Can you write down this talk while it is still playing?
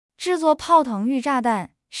制作泡腾浴炸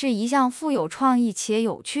弹是一项富有创意且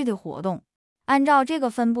有趣的活动。按照这个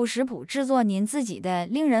分步食谱制作您自己的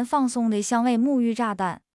令人放松的香味沐浴炸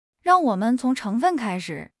弹。让我们从成分开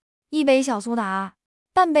始：一杯小苏打，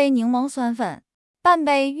半杯柠檬酸粉，半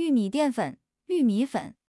杯玉米淀粉、玉米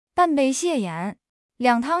粉，半杯蟹盐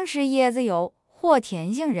，2汤匙椰子油或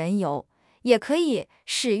甜杏仁油，也可以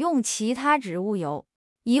使用其他植物油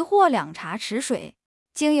，1或2茶匙水，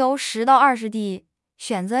精油10到20滴，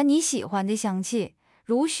选择你喜欢的香气，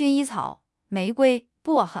如薰衣草、玫瑰、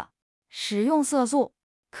薄荷。食用色素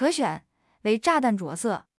可选为炸弹着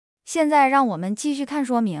色。现在让我们继续看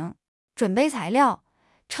说明。准备材料：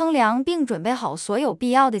称量并准备好所有必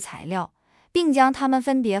要的材料，并将它们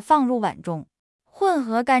分别放入碗中。混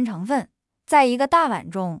合干成分：在一个大碗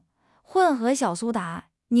中混合小苏打、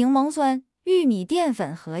柠檬酸、玉米淀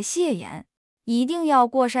粉和蟹盐，一定要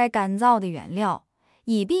过筛干燥的原料，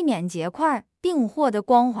以避免结块并获得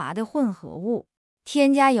光滑的混合物。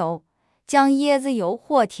添加油：将椰子油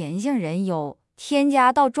或甜杏仁油添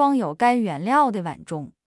加到装有该原料的碗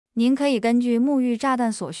中。您可以根据沐浴炸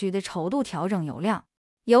弹所需的稠度调整油量。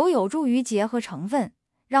油有助于结合成分，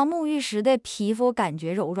让沐浴时的皮肤感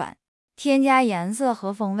觉柔软。添加颜色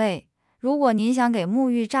和风味：如果您想给沐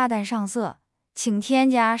浴炸弹上色，请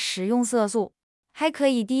添加食用色素，还可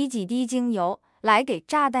以滴几滴精油来给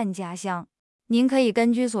炸弹加香。您可以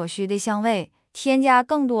根据所需的香味添加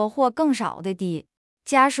更多或更少的滴。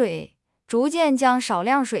加水，逐渐将少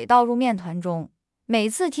量水倒入面团中，每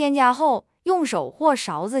次添加后用手或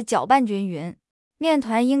勺子搅拌均匀。面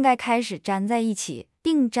团应该开始粘在一起，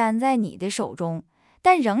并粘在你的手中，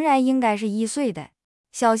但仍然应该是易碎的。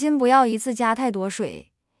小心不要一次加太多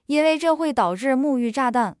水，因为这会导致沐浴炸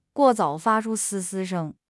弹过早发出嘶嘶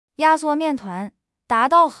声。压缩面团，达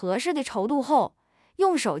到合适的稠度后，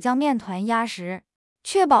用手将面团压实，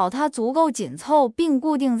确保它足够紧凑并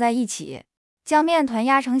固定在一起。将面团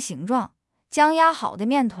压成形状，将压好的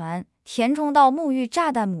面团填充到沐浴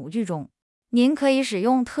炸弹模具中。您可以使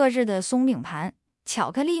用特制的松饼盘、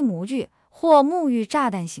巧克力模具或沐浴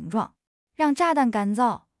炸弹形状。让炸弹干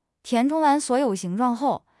燥。填充完所有形状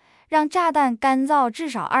后，让炸弹干燥至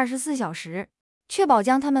少24小时，确保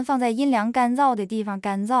将它们放在阴凉干燥的地方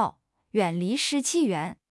干燥，远离湿气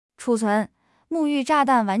源。储存：沐浴炸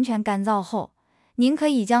弹完全干燥后，您可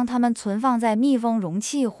以将它们存放在密封容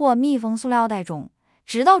器或密封塑料袋中，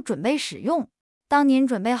直到准备使用。当您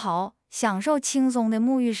准备好享受轻松的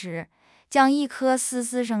沐浴时，将1颗嘶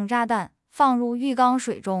嘶声炸弹放入浴缸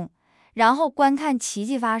水中，然后观看奇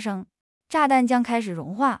迹发生。炸弹将开始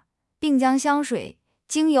融化，并将香水、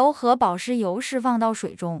精油和保湿油释放到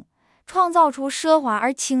水中，创造出奢华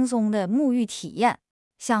而轻松的沐浴体验。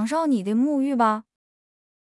享受你的沐浴吧。